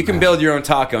 there. Oh, you can man. build your own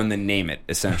taco and then name it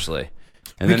essentially.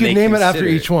 And We then could they name it after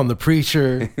consider each one. The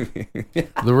preacher,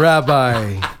 the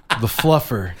rabbi, the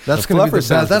fluffer. That's The going to be fluffer the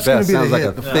sounds best. That's the going best.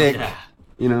 to be the Sounds like hit. a thick.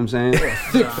 You know what I'm saying?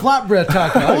 Thick flatbread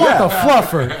taco. I want the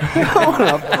fluffer. I want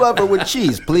a fluffer with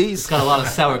cheese, please. It's got a lot of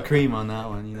sour cream on that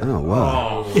one. You know? Oh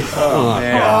wow. Oh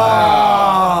man,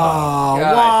 Oh,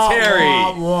 God, Terry,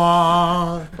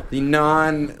 the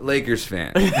non-Lakers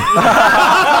fan. I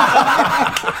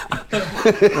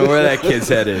don't know where that kid's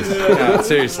head is. No,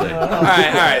 seriously. All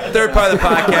right. Third part of the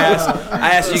podcast.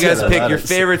 I asked you guys to pick your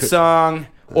favorite song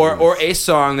or a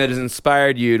song that has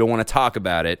inspired you to want to talk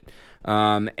about it.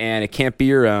 And it can't be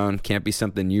your own, can't be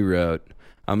something you wrote.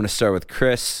 I'm going to start with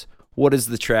Chris. What is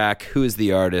the track? Who is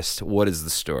the artist? What is the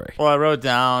story? Well, I wrote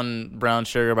down Brown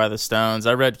Sugar by the Stones.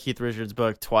 I read Keith Richards'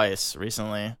 book twice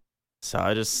recently. So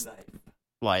I just...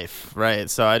 Life, right.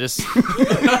 So I just...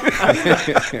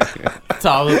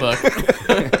 Top of the book.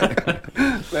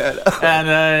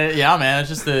 And yeah, man, it's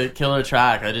just a killer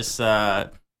track. I just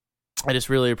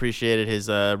really appreciated his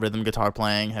rhythm guitar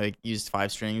playing, how he used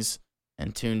 5 strings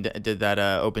and did that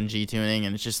open G tuning,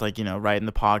 and it's just like, right in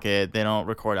the pocket. They don't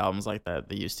record albums like that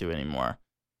they used to anymore.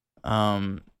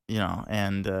 And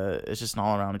it's just an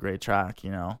all around great track,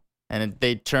 and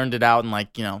they churned it out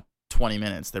in 20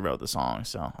 minutes. They wrote the song,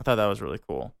 so I thought that was really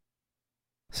cool.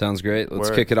 Sounds great. Let's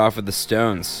Word. kick it off with the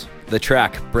Stones. The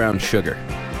track, Brown Sugar.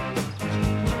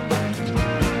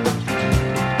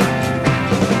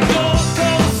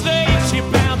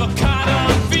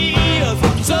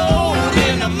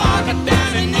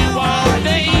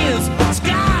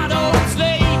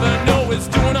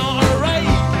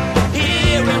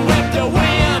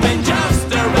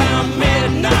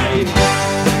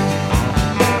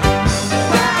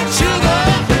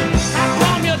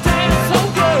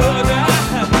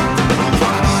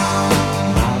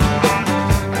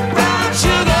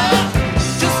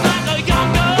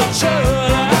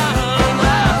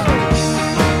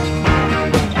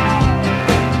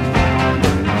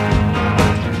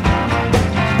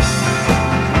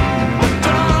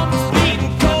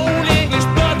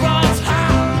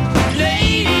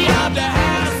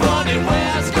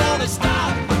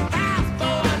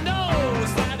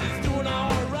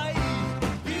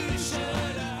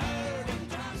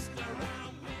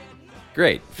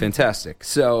 Great. Fantastic.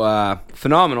 So,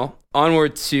 phenomenal.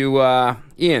 Onward to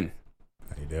Ian.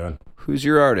 How you doing? Who's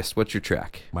your artist? What's your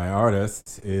track? My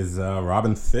artist is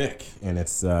Robin Thicke, and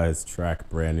it's his track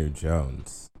 "Brand New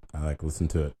Jones." I listened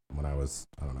to it when I was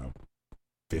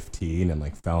 15,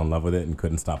 and fell in love with it and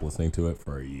couldn't stop listening to it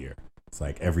for a year. It's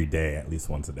every day, at least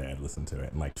once a day, I'd listen to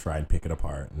it and try and pick it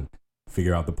apart and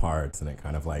figure out the parts, and it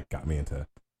kind of got me into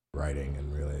writing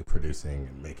and really producing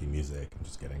and making music and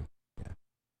just getting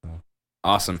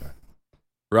Awesome.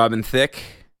 Robin Thicke.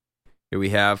 Here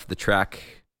we have the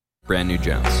track, Brand New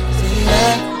Jones.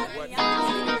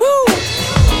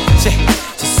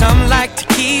 So some like to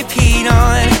keep heat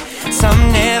on, some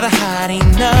never hot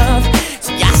enough.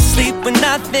 So I sleep with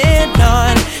nothing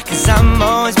on, cause I'm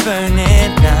always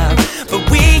burning up. But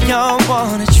we all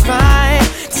wanna try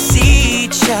to see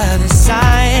each other's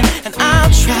side, and I'll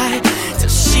try till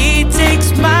she takes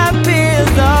my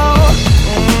pillow.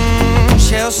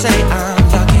 She'll say I'm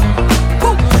lucky,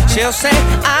 she'll say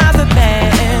I'm the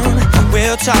man.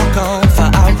 We'll talk on for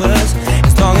hours,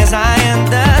 as long as I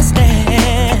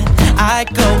understand. I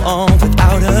go on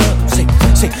without her,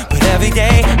 say, but every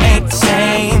day ain't the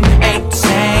same, ain't the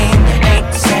same,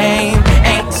 ain't the same,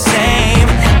 ain't the same.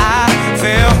 I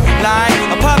feel like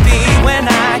a puppy when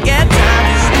I get time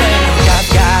to play. I've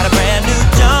got a brand new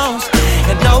Jones,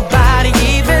 and nobody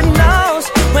even knows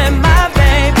when my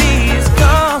baby is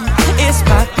gone. It's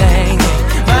my thing,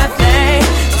 my thing.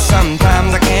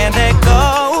 Sometimes I can't let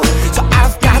go, so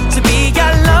I've got to be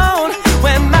alone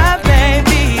when my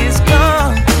baby is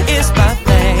gone. It's my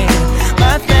thing, my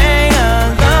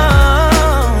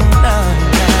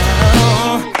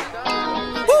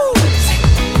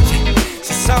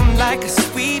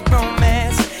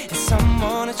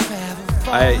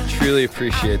I truly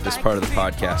appreciate this part of the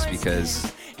podcast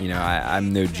because, you know,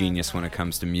 I'm no genius when it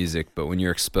comes to music, but when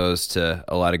you're exposed to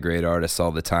a lot of great artists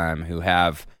all the time who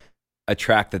have a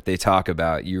track that they talk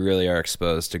about, you really are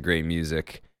exposed to great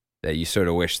music that you sort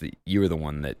of wish that you were the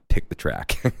one that picked the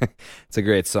track. It's a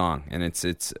great song, and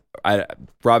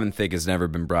Robin Thicke has never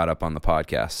been brought up on the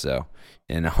podcast, so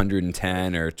in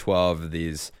 110 or 12 of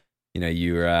these, you know,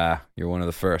 you're one of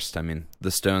the first. I mean,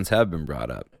 the Stones have been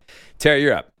brought up. Terry,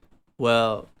 you're up.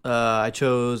 Well, I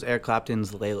chose Eric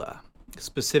Clapton's Layla,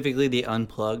 specifically the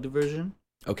unplugged version.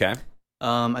 Okay.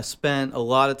 I spent a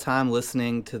lot of time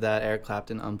listening to that Eric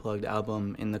Clapton Unplugged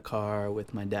album in the car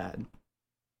with my dad.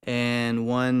 And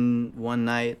one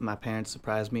night, my parents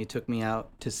surprised me, took me out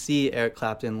to see Eric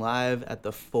Clapton live at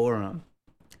the Forum.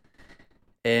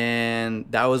 And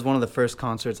that was one of the first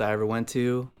concerts I ever went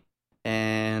to.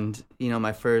 And, you know,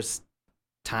 my first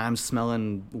time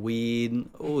smelling weed.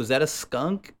 Oh, is that a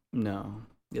skunk? No,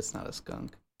 it's not a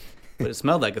skunk. But it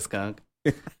smelled like a skunk.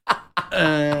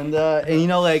 And you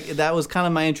know, like, that was kind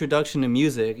of my introduction to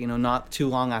music. You know, not too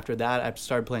long after that, I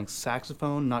started playing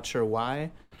saxophone, not sure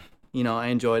why. You know, I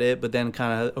enjoyed it, but then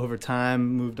kind of over time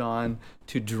moved on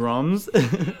to drums.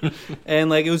 And,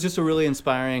 like, it was just a really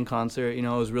inspiring concert. You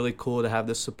know, it was really cool to have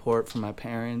the support from my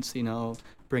parents, you know,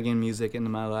 bringing music into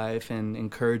my life and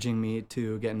encouraging me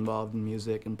to get involved in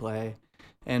music and play.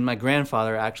 And my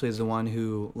grandfather actually is the one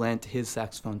who lent his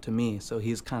saxophone to me, so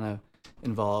he's kind of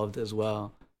involved as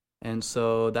well. And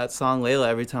so that song, Layla,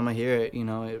 every time I hear it, you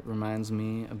know, it reminds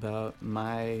me about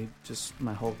my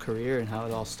whole career and how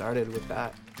it all started with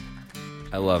that.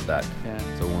 I love that. Yeah.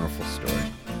 It's a wonderful story.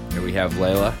 Here we have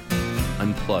Layla,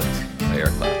 Unplugged by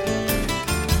Eric Clapton.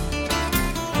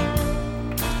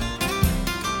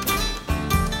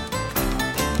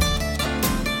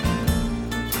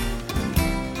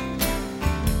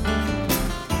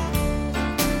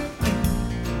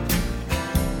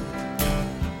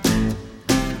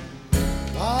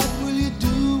 What will you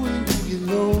do when you get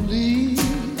lonely?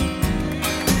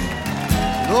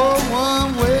 No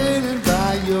one waiting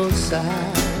by your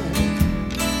side.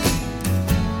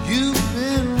 You've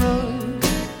been running,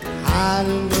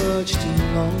 hiding much too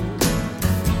long.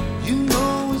 You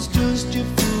know it's just your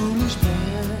foolish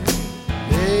mind.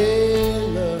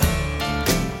 Layla,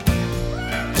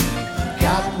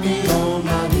 got me on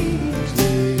my knees,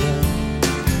 Layla,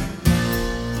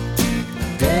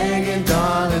 begging,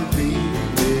 darling, please,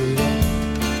 Layla,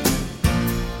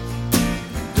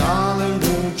 darling,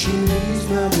 won't you ease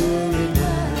my worry now?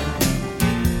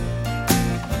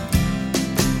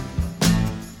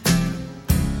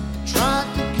 Tried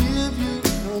to give you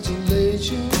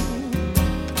consolation.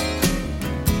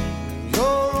 Your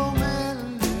old man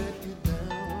let you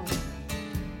down.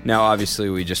 Now, obviously,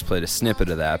 we just played a snippet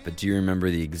of that, but do you remember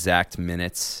the exact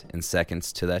minutes and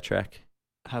seconds to that track?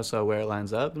 How so, where it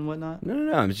lines up and whatnot?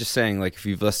 No. I'm just saying, like, if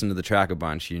you've listened to the track a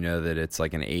bunch, you know that it's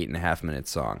like an 8.5 minute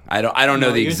song. I don't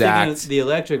know the you're exact. thinking the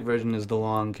electric version is the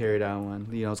long carried out one.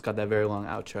 You know, it's got that very long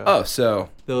outro. Oh, so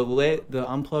The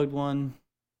unplugged one,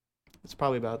 it's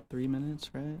probably about 3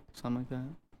 minutes, right? Something like that.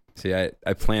 see,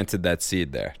 I planted that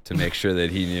seed there to make sure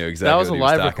that he knew exactly. That was a what he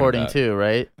live talking recording about. too,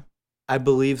 right? I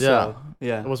believe so.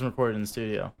 Yeah. It wasn't recorded in the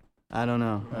studio. I don't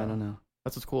know. Yeah.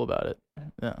 That's what's cool about it.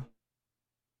 Yeah.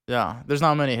 Yeah. There's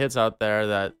not many hits out there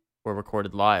that were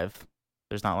recorded live.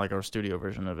 There's not like a studio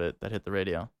version of it that hit the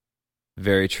radio.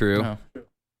 Very true. No.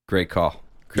 Great call,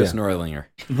 Chris Yeah. Norlinger.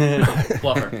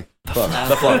 Fluffer. The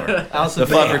fluffer. The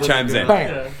fluffer chimes in.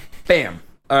 Bam. Bam.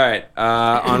 All right.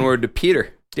 Onward to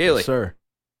Peter Daly. Yes, sir.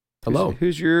 Hello.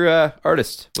 Who's your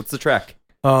artist? What's the track?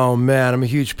 Oh, man, I'm a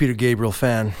huge Peter Gabriel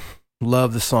fan.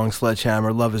 Love the song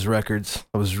Sledgehammer, love his records.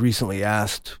 I was recently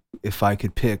asked if I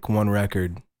could pick one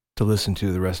record to listen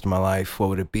to the rest of my life, what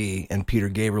would it be? And Peter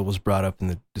Gabriel was brought up in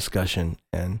the discussion,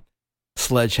 and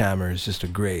Sledgehammer is just a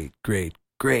great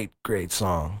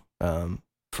song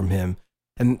from him.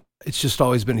 And it's just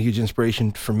always been a huge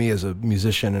inspiration for me as a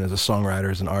musician and as a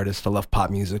songwriter, as an artist. I love pop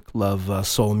music, love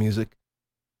soul music,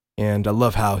 and I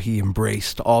love how he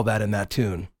embraced all that in that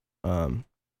tune.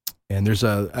 And there's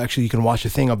actually you can watch a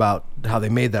thing about how they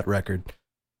made that record,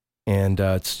 and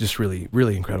it's just really,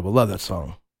 really incredible. Love that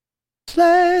song.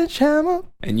 Sledgehammer.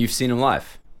 And you've seen him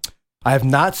live. I have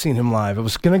not seen him live. I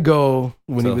was gonna go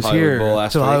when he was Hollywood here Bowl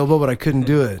last to the week? Hollywood Bowl, but I couldn't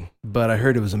do it. But I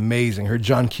heard it was amazing. I heard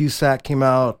John Cusack came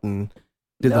out and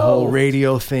did the whole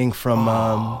radio thing from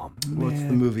what's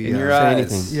the movie? In Your Say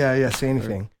Eyes. Anything. Yeah, Say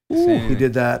Anything. Say He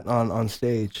did that on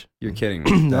stage. You're kidding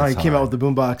me. No, he That's came out hard. with the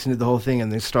boombox and did the whole thing,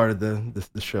 and they started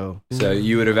the show. So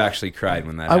you would have actually cried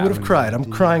when that I would have happened. cried. I'm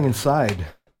crying inside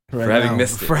right For having now.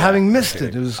 missed it. For having missed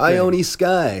it. It was great. Ione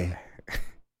Sky.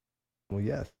 Well,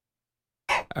 yes.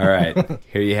 All right,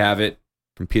 here you have it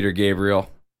from Peter Gabriel,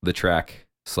 the track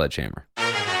Sledgehammer.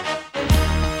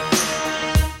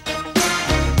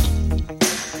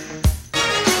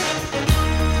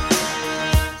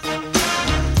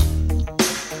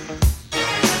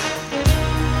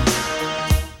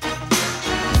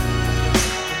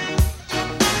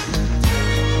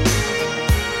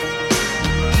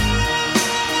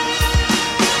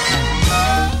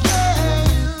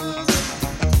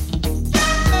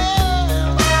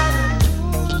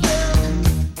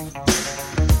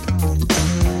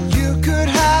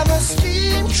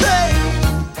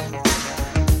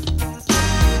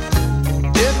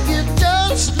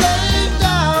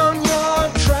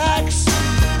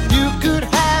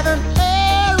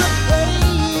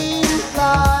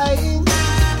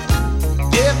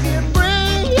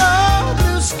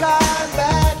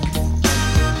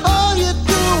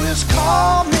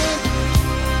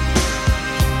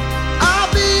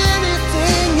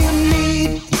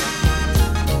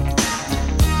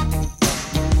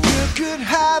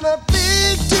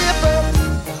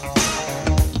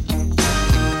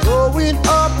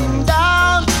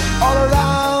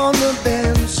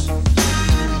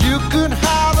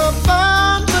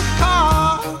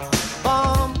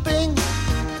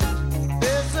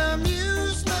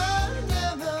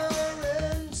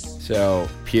 So,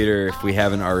 Peter, if we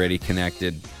haven't already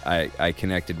connected, I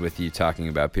connected with you talking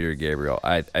about Peter Gabriel.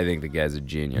 I think the guy's a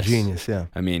genius. Genius, yeah.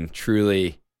 I mean,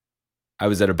 truly, I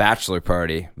was at a bachelor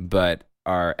party, but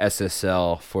our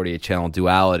SSL 48 channel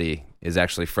Duality is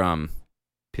actually from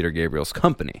Peter Gabriel's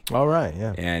company. All right,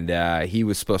 yeah. And he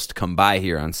was supposed to come by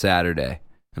here on Saturday.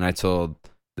 And I told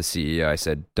the CEO, I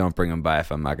said, don't bring him by if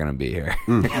I'm not going to be here.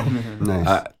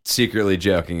 Nice. Secretly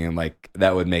joking, and like,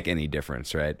 that would make any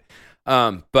difference, right?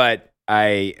 But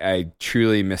I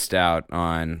truly missed out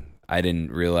on, I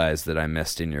didn't realize that I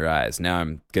missed In Your Eyes. Now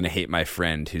I'm going to hate my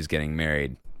friend who's getting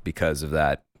married because of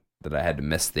that I had to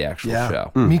miss the actual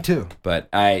show. Me too. But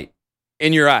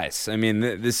In Your Eyes, I mean,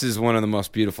 this is one of the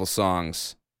most beautiful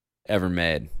songs ever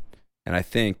made. And I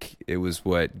think it was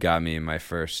what got me my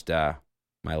first,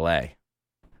 my lay.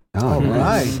 Oh,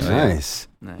 right. Nice.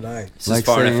 Nice. This is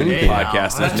far enough in the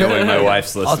podcast. There's no way my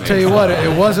wife's listening. I'll tell you what,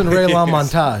 it wasn't Ray La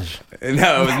Montage.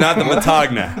 No, it was not the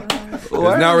Matagna. It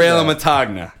was not Ray La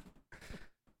Matagna.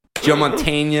 Joe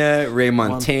Montaigne, Ray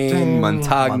Montaigne,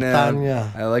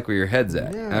 Montagna. I like where your head's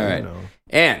at. Yeah, all right.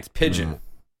 And Pigeon,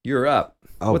 you're up.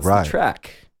 Oh, What's right. the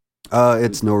track?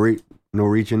 It's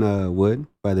Norwegian Wood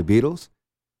by the Beatles.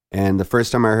 And the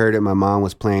first time I heard it, my mom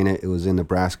was playing it. It was in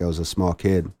Nebraska. I was a small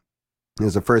kid. It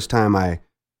was the first time my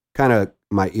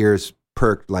ears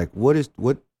perked, like, what is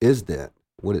that?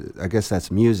 I guess that's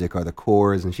music or the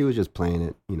chords. And she was just playing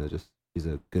it, she's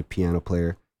a good piano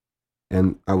player.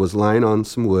 And I was lying on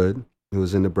some wood. It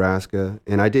was in Nebraska.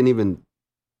 And I didn't even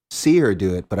see her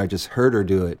do it, but I just heard her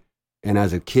do it. And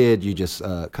as a kid, you just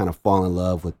kind of fall in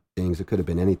love with things. It could have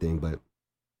been anything, but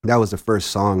that was the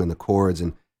first song and the chords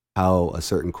and how a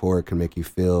certain chord can make you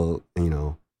feel,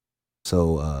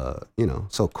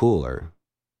 so cool or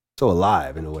so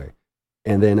alive in a way.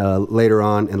 And then later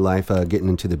on in life, getting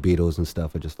into the Beatles and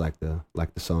stuff, I just like the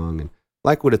song and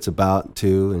like what it's about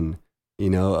too. And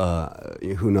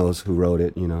who knows who wrote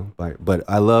it, But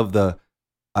I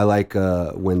like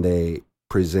when they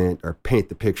present or paint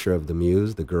the picture of the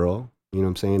muse, the girl. You know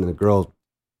what I'm saying? And the girl,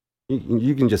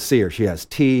 you can just see her. She has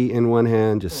tea in one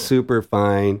hand, just super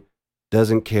fine,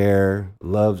 doesn't care,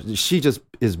 loves. She just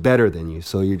is better than you.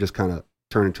 So you just kind of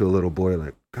turn into a little boy,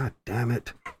 like, God damn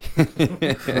it,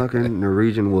 fucking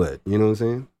Norwegian Wood. You know what I'm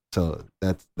saying? So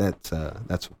that's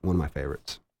one of my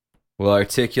favorites. Well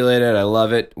articulated. I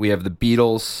love it. We have the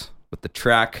Beatles with the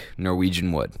track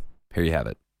Norwegian Wood. Here you have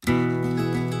it.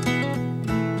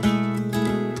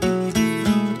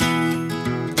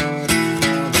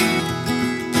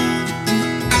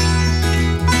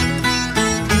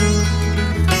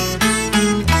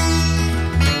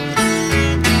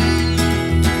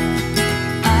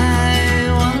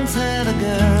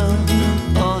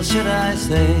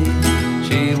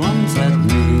 She once had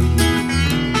me.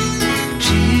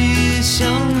 She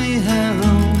showed me her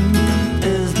room.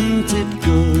 Isn't it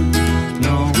good?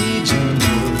 Norwegian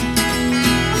wood.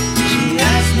 She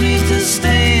asked me to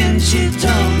stay and she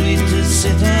told me to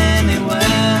sit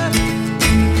anywhere.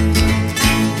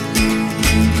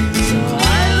 So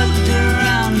I looked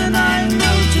around and I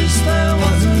noticed there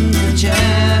wasn't a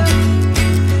chair.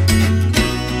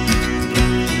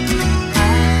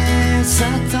 I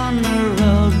sat on the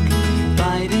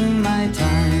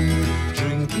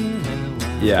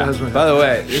yeah. By the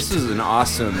way, this is an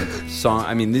awesome song.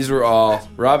 I mean, these were all...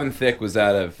 Robin Thicke was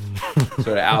out of sort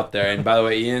of out there. And by the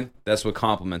way, Ian, that's what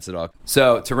complements it all.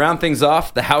 So to round things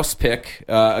off, the house pick,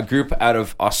 a group out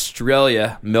of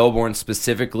Australia, Melbourne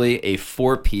specifically, a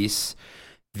 4-piece.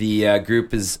 The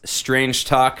group is Strange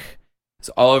Talk. It's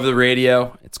all over the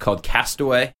radio. It's called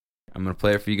Castaway. I'm going to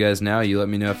play it for you guys now. You let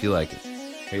me know if you like it.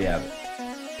 Here you have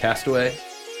it. Castaway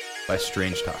by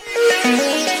Strange Talk.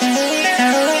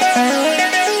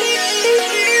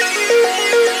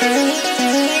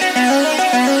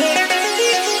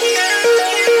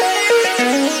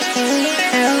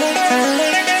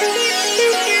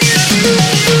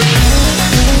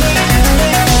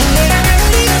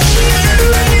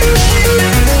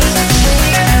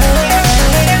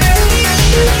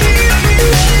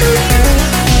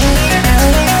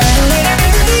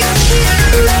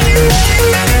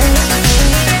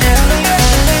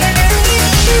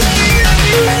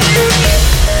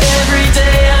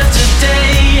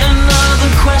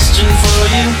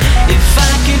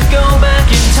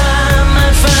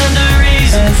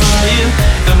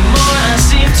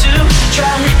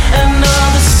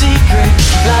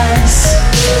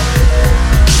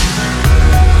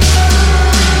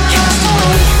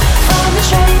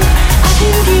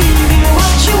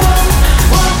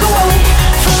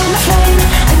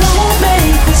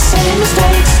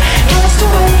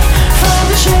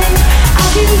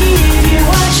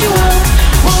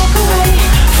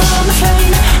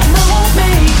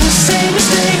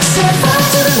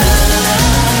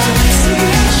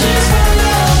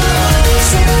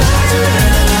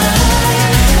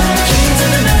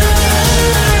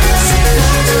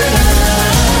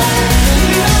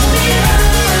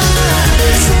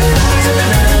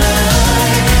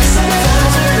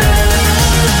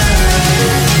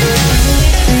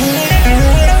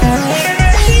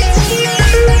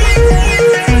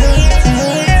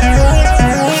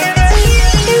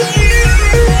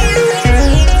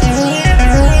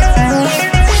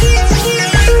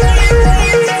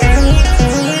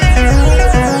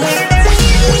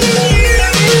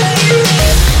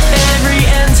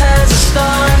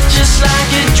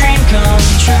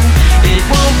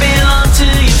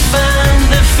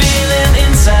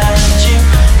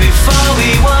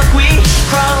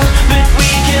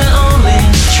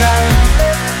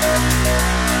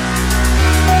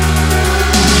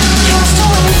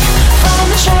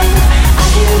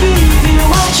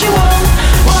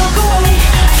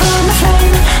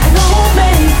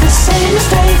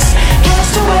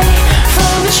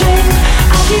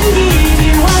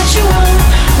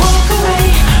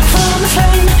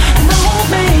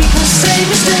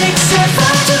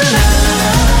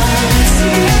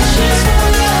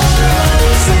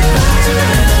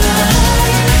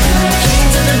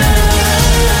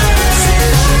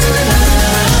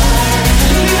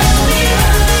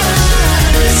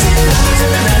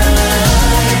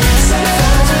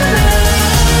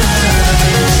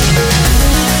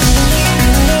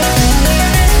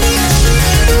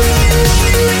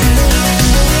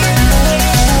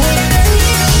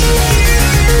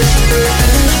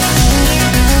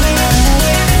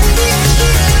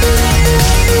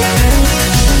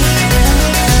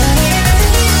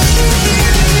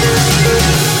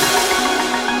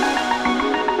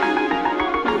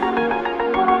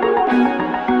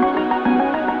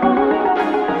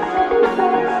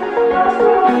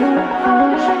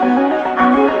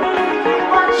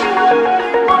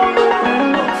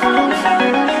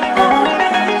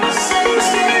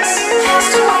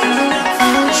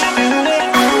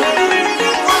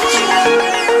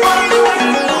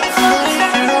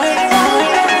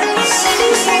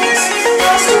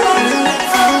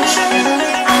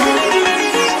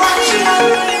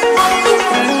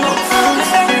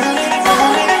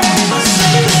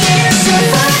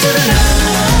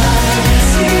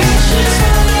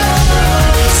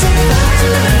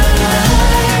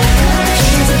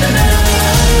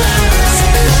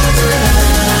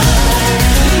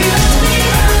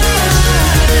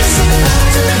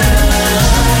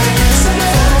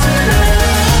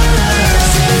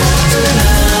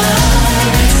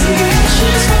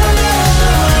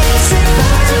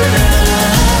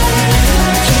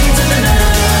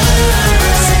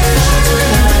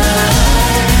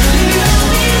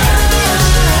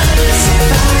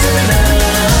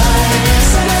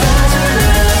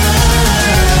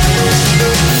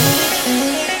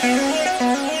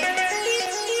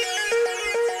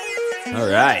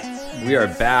 We are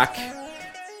back.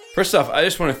 First off, I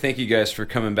just want to thank you guys for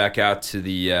coming back out to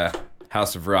the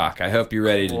House of Rock. I hope you're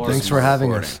ready to do Thanks some for having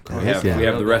recording. us. We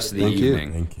have the rest of the Thank you.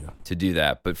 evening to do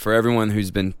that. But for everyone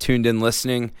who's been tuned in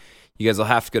listening, you guys will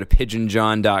have to go to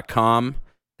pigeonjohn.com.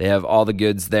 They have all the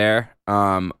goods there.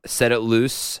 Set It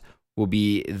Loose will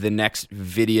be the next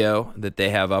video that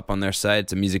they have up on their site.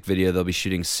 It's a music video they'll be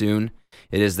shooting soon.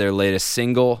 It is their latest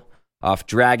single off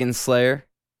Dragon Slayer.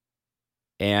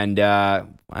 And I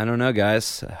don't know,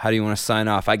 guys. How do you want to sign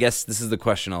off? I guess this is the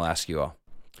question I'll ask you all.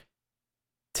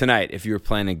 Tonight, if you were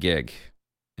playing a gig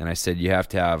and I said you have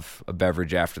to have a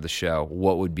beverage after the show,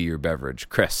 what would be your beverage?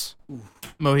 Chris?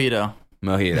 Mojito.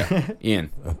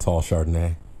 Ian? A tall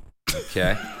Chardonnay.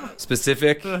 Okay.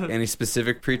 Specific? Any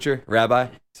specific preacher? Rabbi?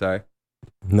 Sorry.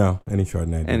 No, any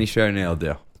Chardonnay. Any Chardonnay will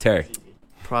do. Terry?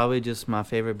 Probably just my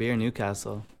favorite beer,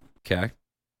 Newcastle. Okay.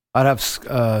 I'd have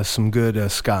some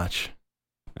good scotch.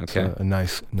 Okay. So a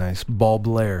nice Ball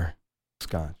Blair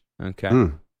scotch. Okay.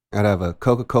 I'd have a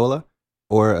Coca-Cola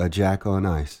or a Jack on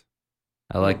Ice.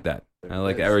 I like that.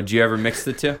 Or do you ever mix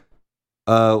the two?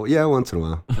 Yeah, once in a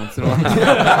while. Once in a while.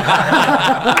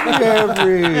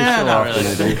 Every so not often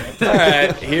I do. All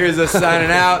right. Here's us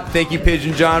signing out. Thank you,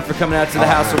 Pigeon John, for coming out to the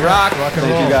House of Rock.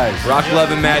 Thank you guys. Rock,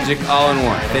 love, and magic all in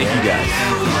one. Thank you,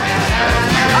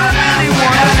 guys.